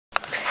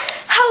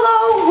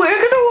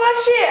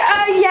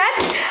watch yet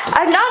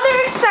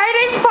another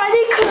exciting,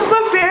 funny clip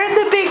of Bear in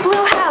the Big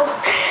Blue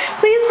House.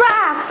 Please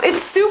laugh.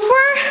 It's super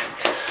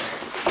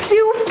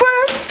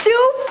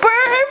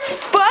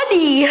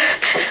funny.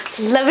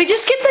 Let me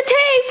just get the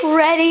tape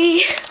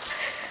ready.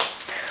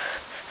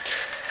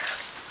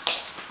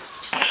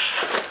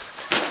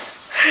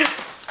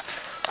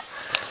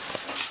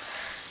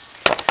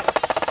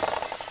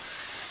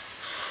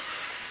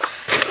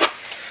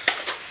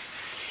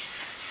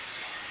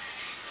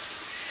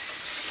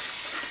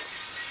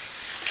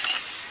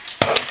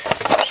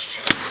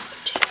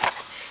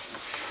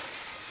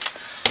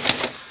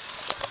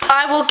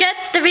 I will get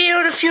the video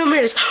in a few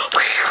minutes.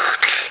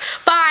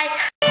 Bye.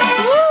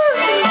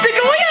 They're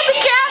going on the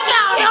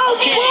countdown. Oh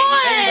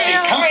boy!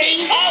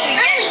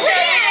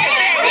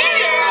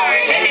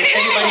 Does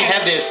everybody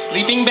have their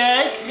sleeping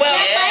bag? Well,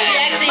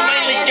 actually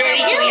mine was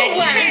dirty, so we had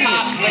to use a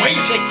top. Great.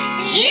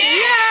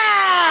 Yeah.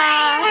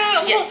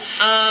 You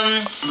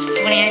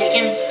want to ask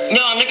him?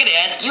 No, I'm not gonna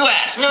ask. You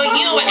ask. No,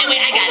 you. Wait,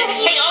 I got it.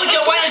 Hey, Ojo,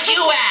 why don't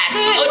you ask?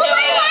 Ojo.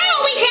 Why do I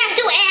always have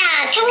to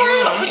ask?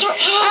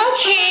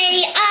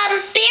 Okay,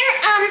 Bear,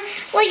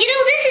 well, you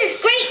know, this is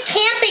great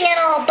camping and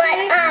all, but,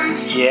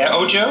 Yeah,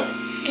 Ojo?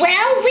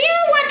 well, we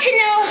all want to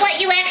know what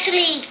you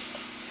actually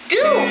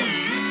do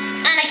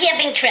on a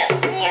camping trip.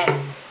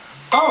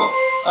 Oh,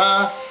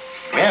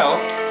 well,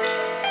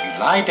 you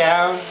lie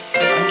down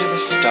under the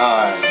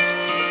stars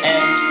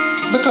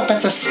and look up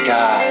at the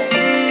sky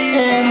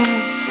and,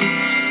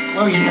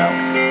 well, you know.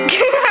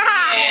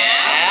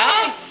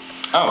 Yeah?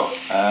 Oh,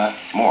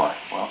 more.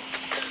 Well,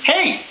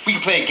 hey, we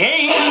can play a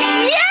game.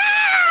 Yeah!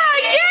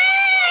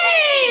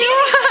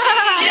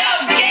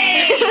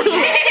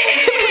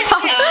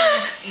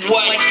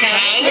 What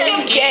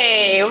kind of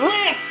Game.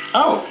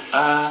 Oh,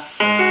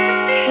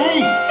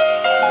 hey,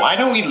 why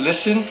don't we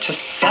listen to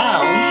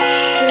sounds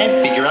and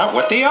figure out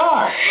what they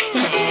are?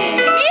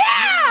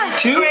 Yeah!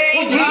 Two?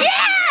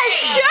 Yeah,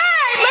 sure!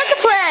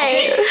 Let's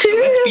play. So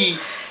let's be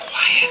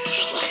quiet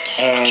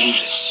and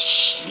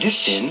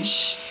listen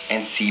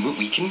and see what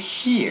we can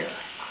hear.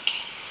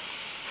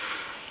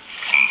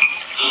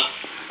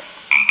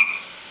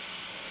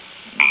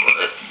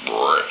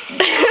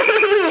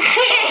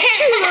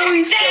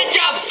 That's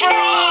a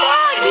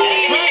frog!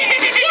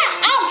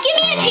 Yeah, oh, give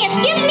me a chance,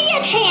 give me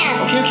a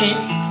chance. Okay,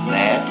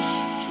 let's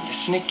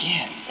listen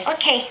again.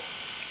 Okay.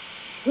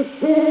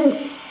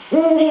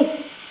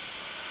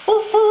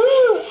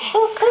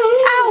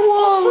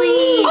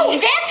 Owlie. Oh,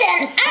 that's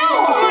an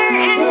owl.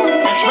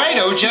 That's right,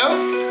 Ojo.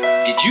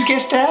 Did you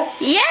guess that?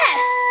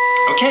 Yes.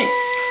 Okay,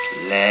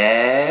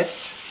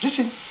 let's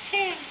listen.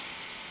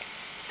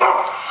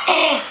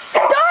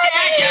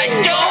 That's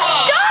a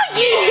dog!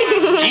 Doggy.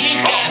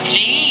 He's got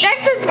fleas.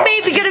 Next is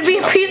maybe gonna be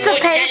a piece of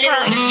Put that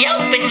paper. little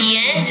yelp at the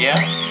end. Yeah?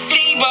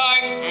 Flea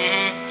bark.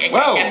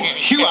 Whoa,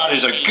 you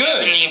otters are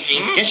good.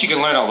 Guess you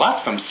can learn a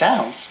lot from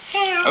sounds.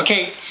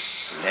 Okay,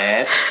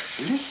 let's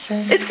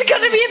listen. It's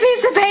gonna be a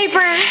piece of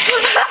paper.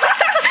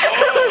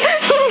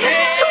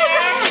 So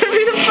this is gonna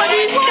be the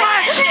funniest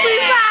part.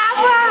 Please laugh.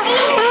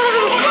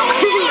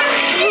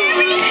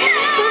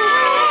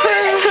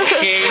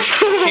 Okay,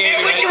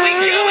 What should we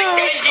do?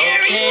 It's a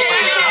Jerry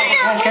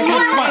guys, come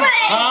on.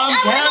 Calm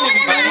down,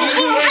 everybody.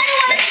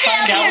 Let's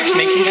find out what's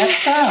making that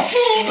sound.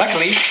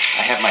 Luckily,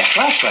 I have my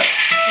flashlight.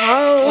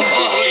 Oh.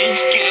 Oh, it's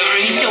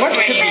scary. So What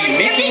could be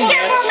making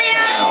that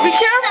sound? Be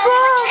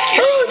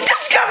careful.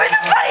 Discover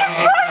the funniest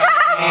part.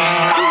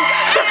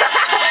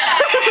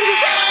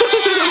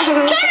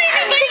 Sorry,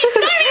 everybody.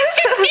 Sorry, it's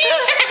just me.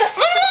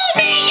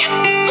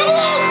 Little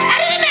old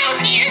Tutter the Mouse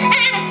here.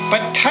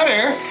 But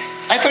Tutter,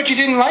 I thought you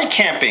didn't like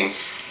camping.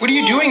 What are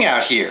you doing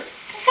out here?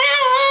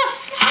 Well,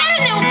 I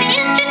don't know, Bear.